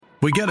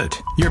We get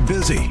it. You're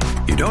busy.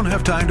 You don't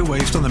have time to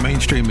waste on the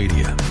mainstream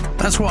media.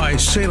 That's why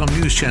Salem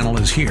News Channel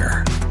is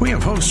here. We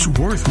have hosts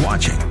worth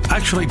watching,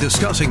 actually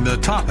discussing the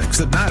topics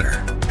that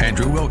matter.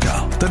 Andrew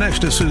Wilkow,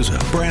 Dinesh D'Souza,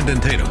 Brandon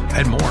Tatum,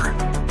 and more.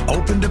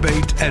 Open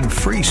debate and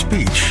free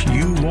speech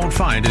you won't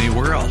find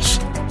anywhere else.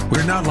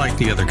 We're not like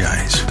the other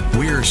guys.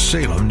 We're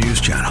Salem News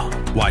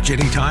Channel. Watch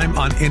anytime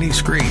on any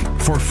screen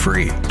for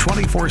free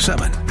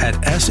 24/7 at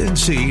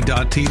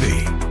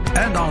snc.tv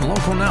and on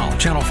Local Now,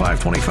 Channel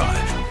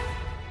 525.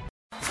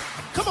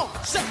 Come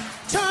on, say,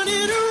 turn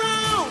it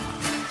around.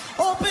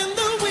 Open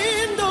the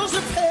windows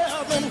of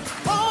heaven.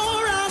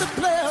 Pour out a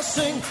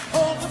blessing,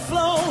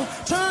 overflow.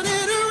 Turn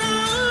it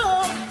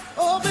around.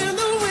 Open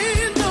the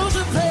windows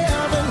of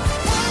heaven.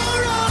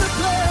 Pour out a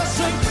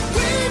blessing.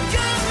 We've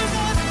got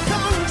enough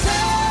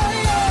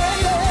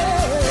contagion.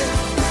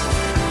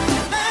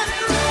 Let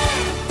it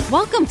rain.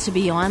 Welcome to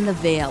Beyond the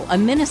Veil, a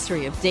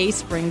ministry of Day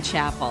Spring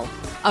Chapel.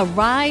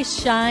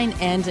 Arise, shine,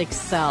 and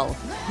excel.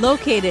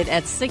 Located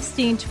at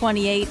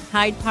 1628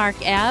 Hyde Park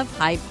Ave,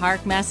 Hyde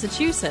Park,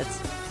 Massachusetts.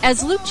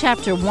 As Luke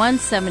chapter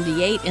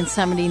 178 and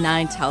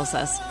 79 tells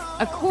us,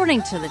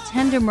 according to the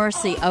tender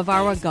mercy of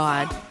our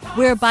God,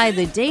 whereby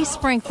the day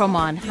spring from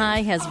on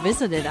high has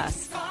visited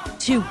us,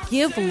 to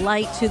give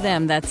light to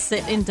them that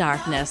sit in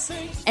darkness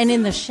and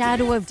in the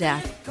shadow of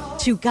death,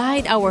 to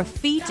guide our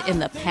feet in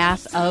the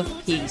path of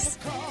peace.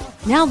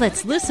 Now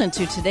let's listen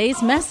to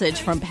today's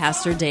message from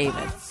Pastor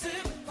David.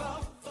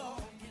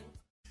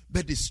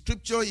 But the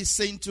scripture is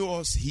saying to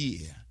us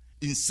here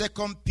in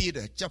 2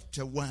 Peter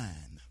chapter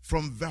 1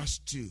 from verse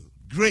 2,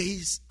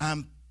 grace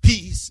and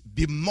peace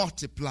be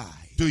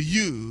multiplied to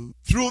you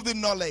through the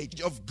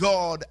knowledge of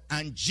God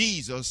and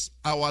Jesus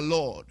our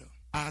Lord,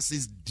 as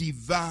his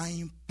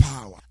divine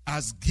power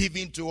has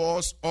given to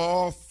us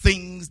all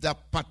things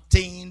that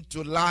pertain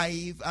to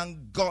life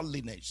and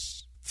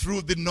godliness,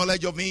 through the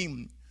knowledge of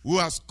him who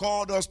has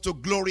called us to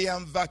glory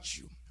and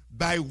virtue,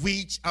 by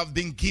which have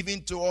been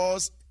given to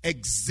us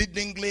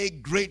exceedingly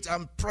great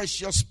and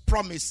precious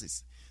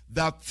promises,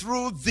 that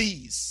through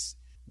these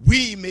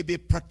we may be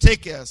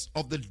partakers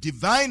of the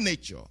divine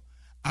nature,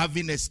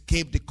 having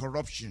escaped the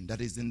corruption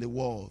that is in the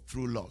world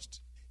through lust.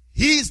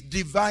 His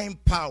divine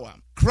power,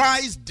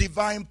 Christ's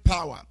divine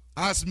power,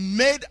 has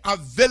made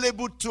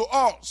available to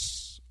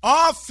us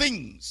all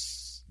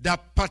things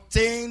that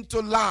pertain to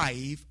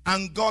life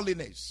and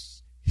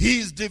godliness.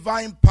 His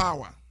divine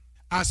power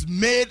has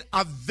made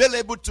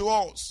available to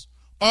us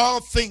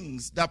all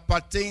things that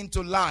pertain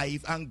to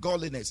life and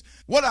godliness.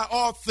 What are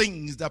all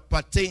things that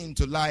pertain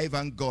to life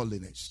and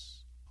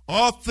godliness?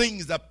 All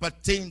things that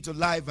pertain to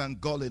life and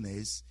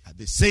godliness are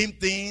the same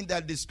thing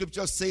that the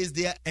scripture says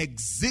they are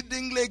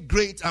exceedingly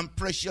great and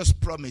precious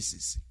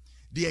promises.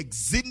 The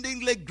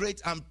exceedingly great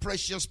and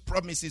precious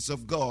promises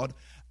of God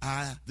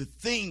are the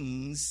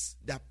things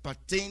that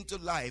pertain to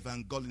life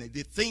and godliness,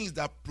 the things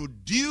that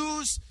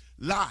produce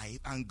life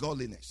and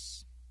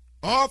godliness.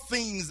 All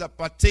things that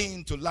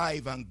pertain to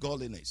life and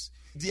godliness.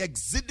 The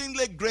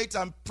exceedingly great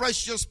and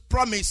precious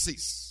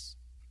promises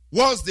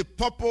was the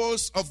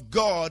purpose of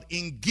God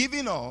in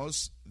giving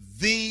us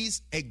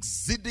these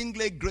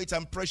exceedingly great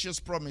and precious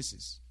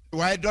promises.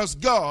 Why does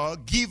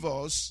God give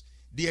us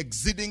the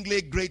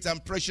exceedingly great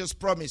and precious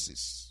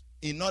promises?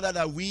 In order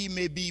that we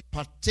may be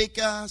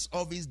partakers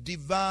of his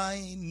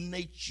divine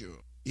nature.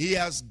 He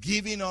has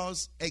given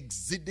us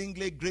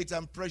exceedingly great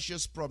and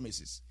precious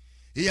promises.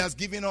 He has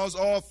given us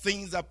all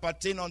things that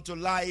pertain unto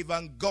life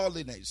and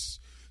godliness,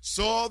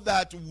 so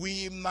that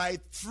we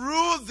might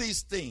through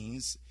these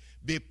things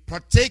be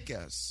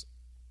partakers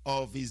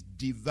of his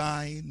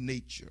divine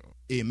nature.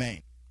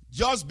 Amen.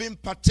 Just being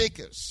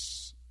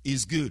partakers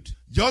is good.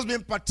 Just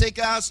being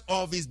partakers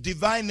of his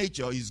divine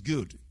nature is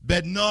good,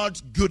 but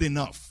not good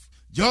enough.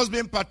 Just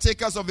being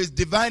partakers of his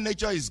divine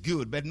nature is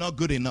good, but not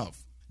good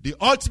enough. The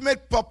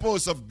ultimate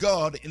purpose of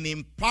God in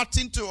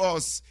imparting to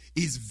us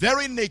his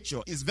very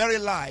nature, his very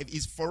life,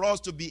 is for us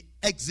to be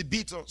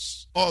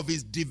exhibitors of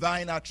his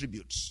divine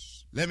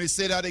attributes. Let me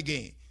say that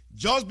again.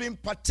 Just being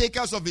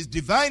partakers of his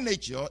divine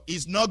nature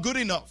is not good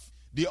enough.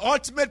 The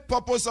ultimate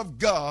purpose of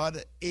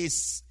God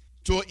is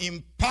to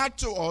impart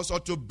to us or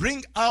to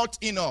bring out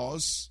in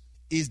us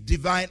his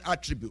divine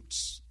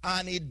attributes.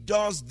 And he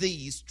does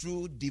this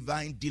through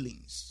divine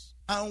dealings.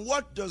 And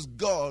what does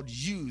God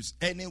use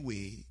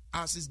anyway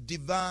as his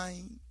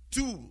divine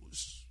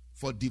tools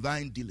for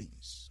divine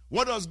dealings?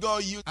 What does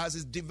God use as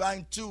his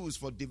divine tools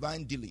for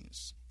divine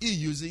dealings? He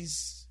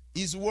uses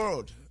his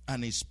word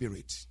and his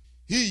spirit.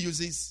 He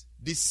uses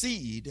the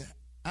seed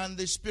and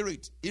the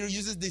spirit. He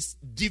uses this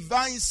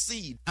divine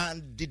seed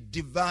and the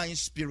divine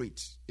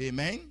spirit.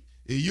 Amen.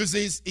 He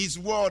uses his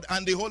word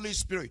and the Holy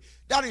Spirit.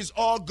 That is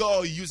all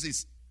God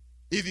uses.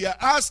 If you are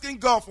asking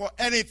God for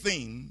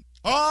anything,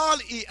 all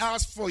he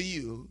asks for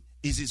you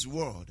is his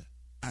word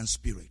and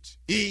spirit.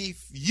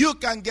 If you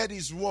can get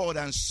his word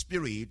and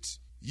spirit,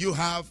 you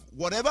have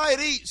whatever it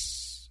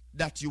is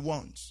that you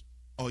want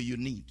or you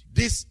need.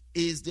 This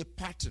is the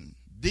pattern.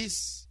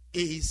 This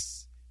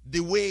is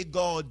the way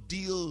God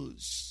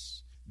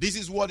deals. This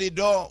is what he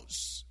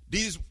does.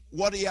 This is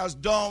what he has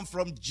done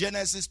from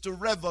Genesis to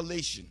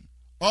Revelation.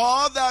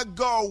 All that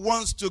God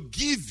wants to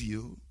give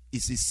you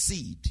is his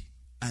seed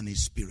and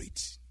his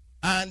spirit.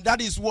 And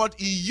that is what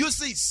he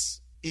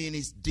uses in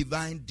his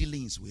divine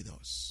dealings with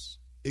us.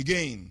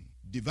 Again,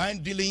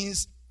 divine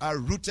dealings are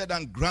rooted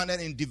and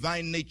grounded in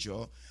divine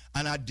nature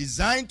and are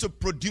designed to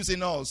produce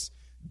in us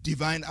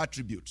divine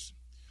attributes.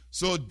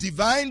 So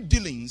divine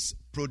dealings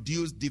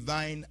produce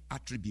divine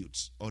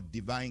attributes or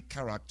divine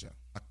character.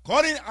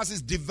 According as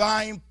his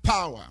divine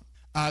power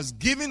has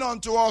given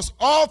unto us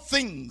all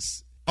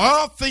things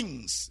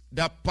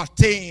that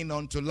pertain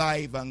unto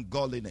life and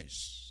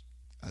godliness.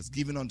 Has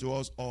given unto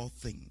us all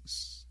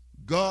things.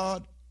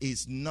 God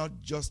is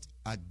not just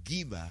a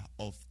giver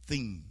of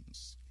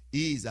things.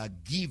 He is a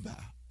giver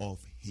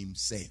of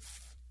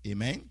himself.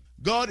 Amen.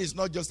 God is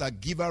not just a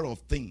giver of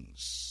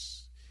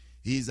things.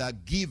 He is a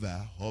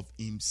giver of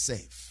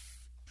himself.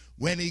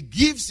 When he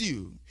gives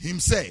you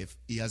himself,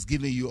 he has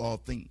given you all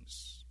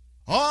things.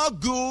 All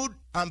good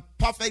and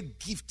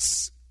perfect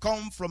gifts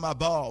come from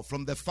above,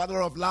 from the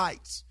Father of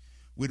lights,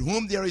 with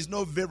whom there is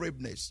no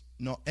variableness,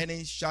 nor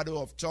any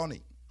shadow of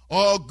turning.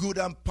 All good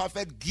and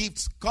perfect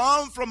gifts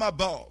come from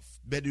above,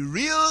 but the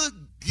real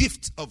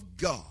gift of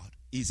God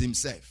is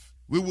himself.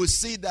 We will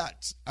see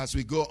that as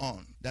we go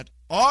on, that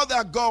all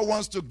that God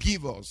wants to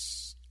give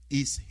us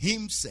is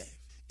himself,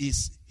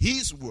 is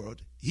his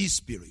word, his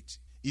spirit.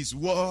 His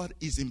word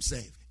is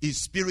himself. His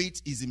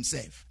spirit is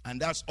himself. And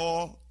that's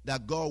all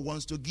that God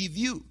wants to give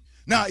you.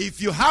 Now,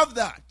 if you have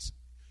that,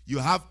 you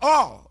have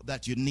all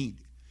that you need.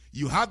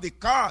 You have the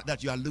car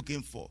that you are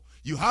looking for.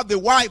 You have the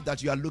wife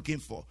that you are looking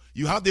for.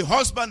 You have the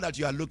husband that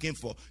you are looking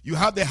for. You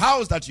have the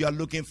house that you are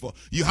looking for.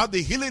 You have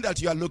the healing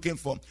that you are looking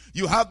for.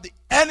 You have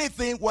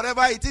anything,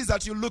 whatever it is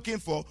that you're looking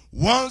for,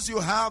 once you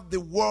have the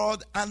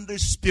word and the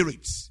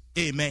spirit.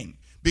 Amen.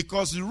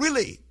 Because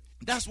really,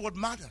 that's what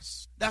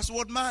matters. That's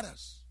what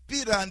matters.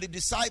 Peter and the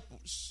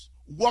disciples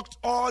worked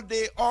all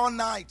day, all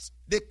night.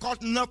 They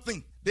caught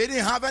nothing. They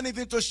didn't have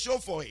anything to show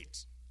for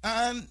it.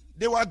 And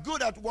they were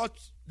good at what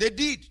they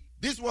did.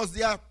 This was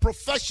their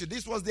profession.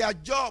 This was their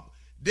job.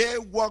 They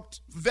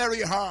worked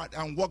very hard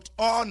and worked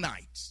all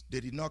night. They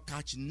did not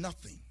catch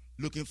nothing.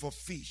 Looking for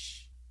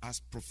fish as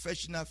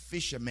professional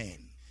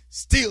fishermen.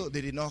 Still,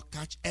 they did not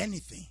catch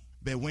anything.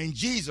 But when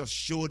Jesus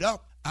showed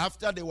up,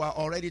 after they were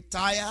already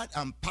tired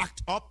and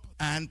packed up,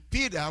 and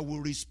Peter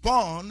will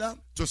respond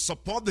to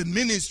support the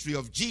ministry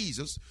of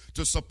Jesus,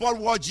 to support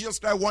what Jesus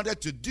Christ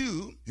wanted to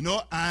do,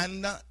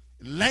 and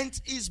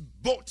lent his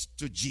boat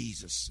to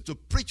Jesus to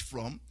preach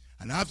from.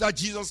 And after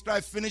Jesus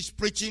Christ finished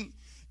preaching,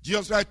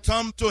 Jesus Christ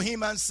turned to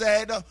him and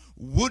said,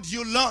 "Would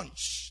you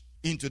launch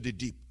into the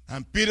deep?"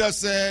 And Peter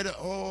said,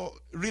 "Oh,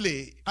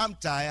 really, I'm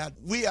tired.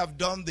 We have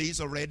done this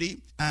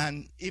already.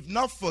 And if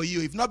not for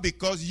you, if not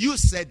because you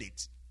said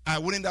it, I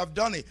wouldn't have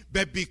done it.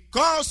 But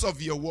because of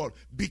your word,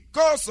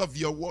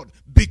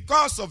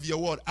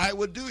 I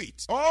will do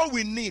it." All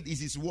we need is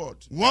his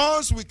word.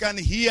 Once we can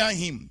hear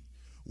him,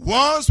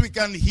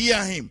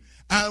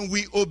 and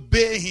we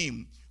obey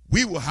him,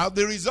 we will have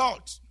the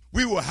result.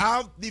 We will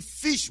have the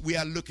fish we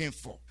are looking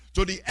for.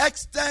 To the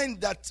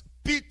extent that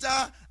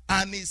Peter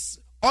and his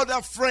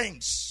other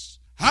friends,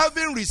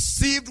 having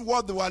received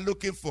what they were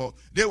looking for,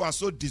 they were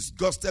so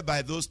disgusted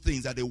by those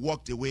things that they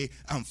walked away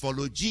and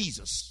followed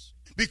Jesus.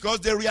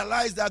 Because they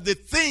realized that the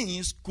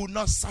things could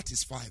not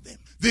satisfy them.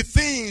 The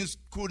things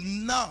could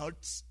not,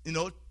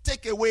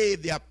 take away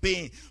their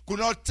pain, could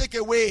not take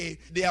away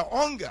their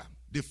hunger.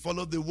 They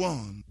followed the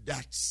one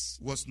that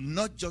was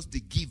not just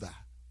the giver,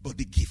 but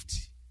the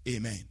gift.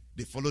 Amen.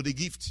 They follow the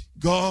gift.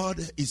 God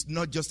is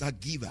not just a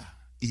giver.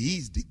 He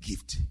is the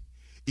gift.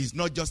 He's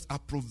not just a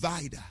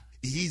provider.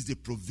 He is the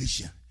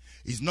provision.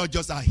 He's not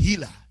just a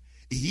healer.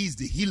 He is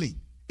the healing.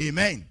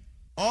 Amen.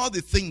 All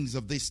the things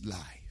of this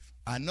life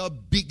are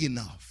not big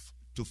enough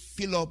to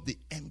fill up the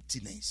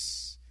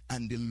emptiness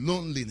and the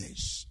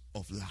loneliness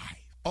of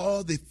life.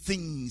 All the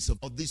things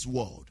of this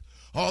world,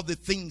 all the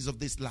things of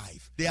this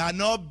life, they are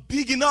not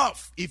big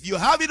enough. If you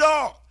have it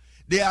all,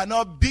 they are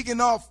not big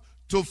enough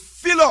to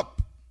fill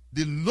up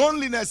the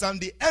loneliness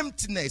and the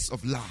emptiness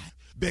of life.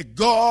 But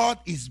God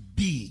is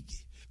big.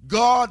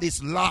 God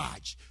is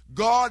large.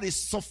 God is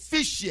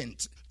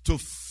sufficient to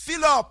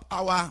fill up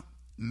our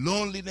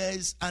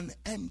loneliness and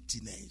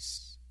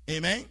emptiness.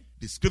 Amen.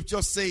 The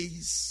scripture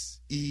says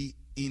he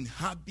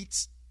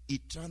inhabits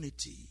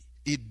eternity.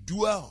 He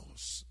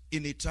dwells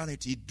in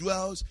eternity. He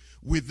dwells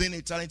within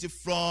eternity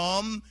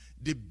from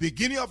the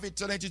beginning of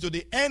eternity to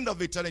the end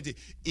of eternity.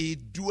 He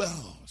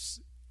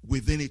dwells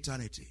within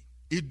eternity.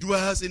 He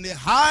dwells in the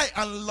high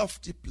and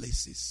lofty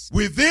places.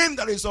 Within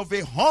there is of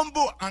a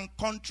humble and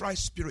contrite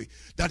spirit,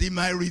 that he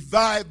might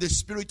revive the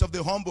spirit of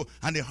the humble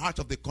and the heart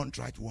of the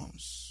contrite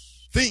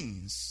ones.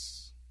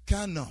 Things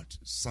cannot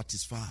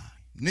satisfy.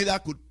 Neither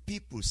could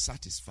people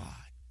satisfy.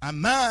 A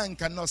man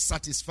cannot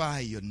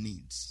satisfy your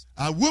needs.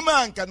 A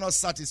woman cannot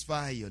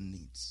satisfy your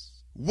needs.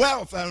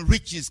 Wealth and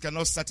riches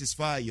cannot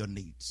satisfy your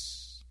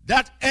needs.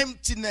 That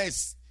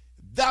emptiness,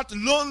 that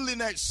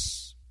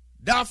loneliness,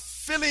 that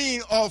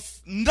feeling of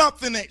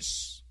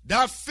nothingness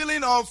that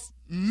feeling of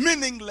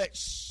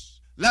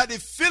meaningless, like the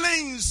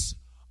feelings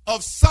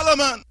of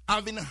Solomon,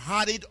 having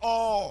had it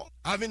all,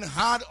 having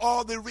had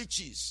all the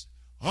riches,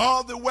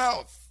 all the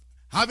wealth,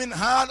 having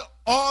had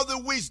all the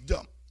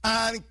wisdom,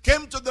 and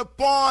came to the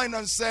point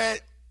and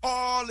said,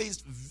 all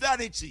is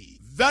vanity.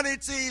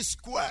 Vanity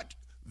squared.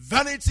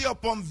 Vanity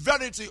upon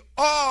vanity.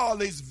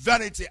 All is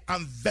vanity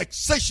and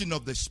vexation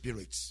of the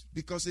spirit.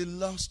 Because he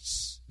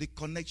lost the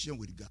connection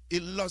with God. He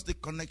lost the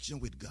connection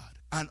with God.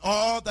 And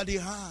all that he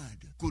had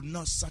could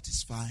not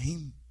satisfy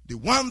him. The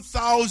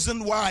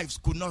 1,000 wives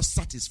could not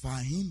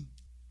satisfy him.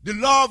 The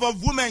love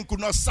of women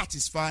could not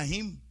satisfy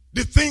him.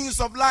 The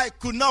things of life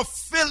could not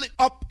fill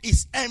up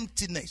his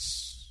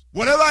emptiness.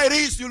 Whatever it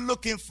is you're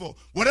looking for,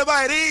 whatever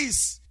it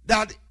is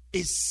that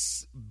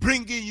is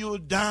bringing you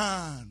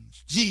down,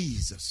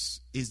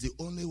 Jesus is the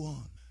only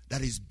one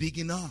that is big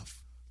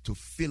enough to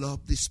fill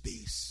up the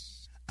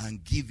space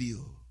and give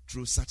you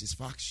true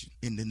satisfaction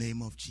in the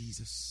name of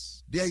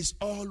Jesus. There is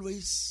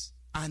always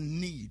a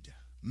need.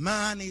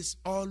 Man is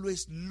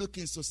always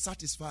looking to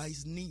satisfy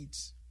his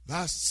needs.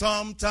 But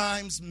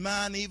sometimes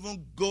man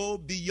even go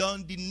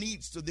beyond the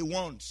needs to the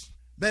wants.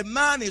 But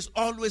man is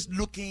always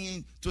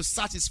looking to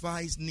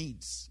satisfy his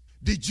needs.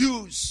 The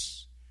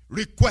Jews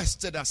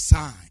requested a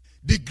sign.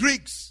 The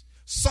Greeks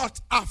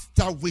sought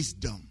after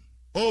wisdom.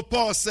 Oh,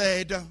 Paul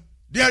said,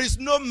 there is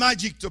no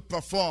magic to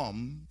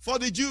perform for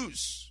the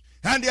Jews,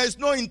 and there is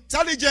no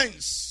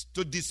intelligence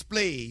to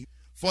display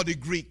for the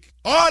Greek.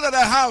 All that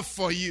I have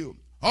for you,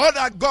 all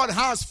that God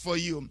has for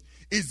you,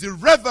 is the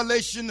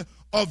revelation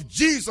of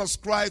Jesus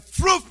Christ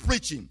through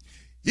preaching.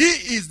 He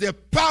is the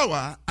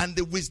power and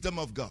the wisdom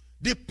of God.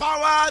 The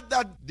power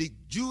that the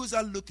Jews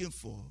are looking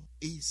for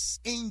is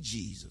in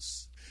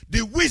Jesus.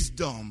 The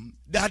wisdom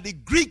that the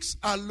Greeks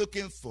are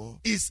looking for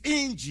is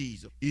in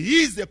Jesus.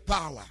 He is the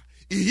power.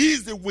 He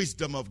is the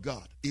wisdom of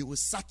God. It will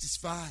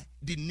satisfy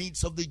the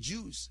needs of the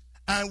Jews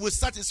and will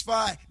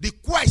satisfy the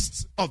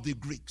quest of the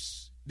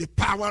Greeks. The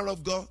power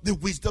of God, the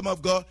wisdom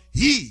of God,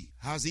 he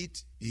has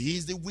it. He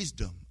is the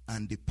wisdom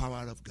and the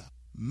power of God.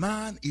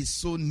 Man is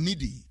so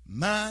needy.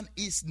 Man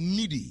is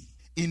needy,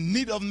 in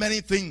need of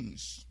many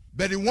things.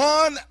 But the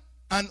one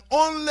and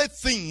only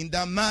thing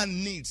that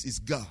man needs is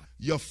God.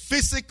 Your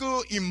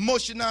physical,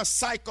 emotional,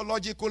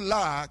 psychological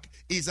lack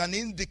is an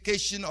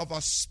indication of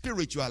a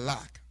spiritual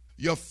lack.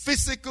 Your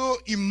physical,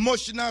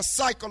 emotional,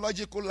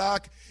 psychological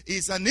lack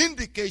is an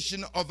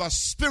indication of a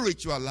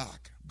spiritual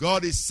lack.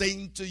 God is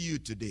saying to you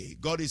today,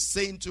 God is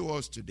saying to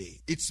us today,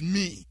 it's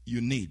me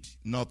you need,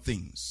 not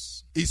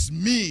things. It's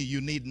me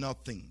you need,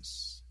 not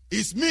things.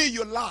 It's me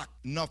you lack,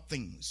 not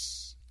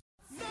things.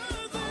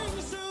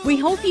 We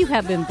hope you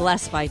have been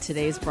blessed by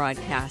today's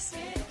broadcast.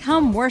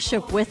 Come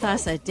worship with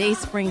us at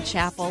Dayspring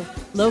Chapel,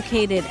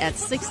 located at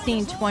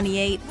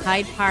 1628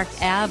 Hyde Park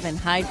Ave in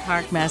Hyde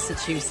Park,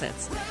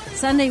 Massachusetts.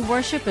 Sunday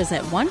worship is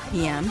at 1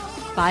 p.m.,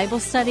 Bible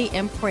study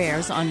and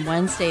prayers on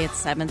Wednesday at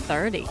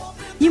 7:30.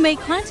 You may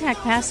contact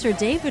Pastor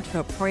David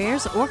for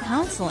prayers or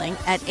counseling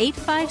at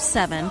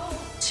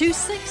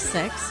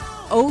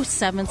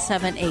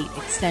 857-266-0778,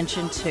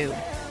 extension 2.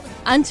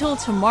 Until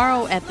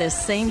tomorrow at this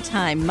same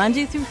time,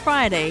 Monday through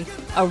Friday,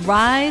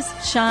 arise,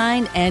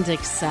 shine, and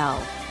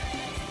excel.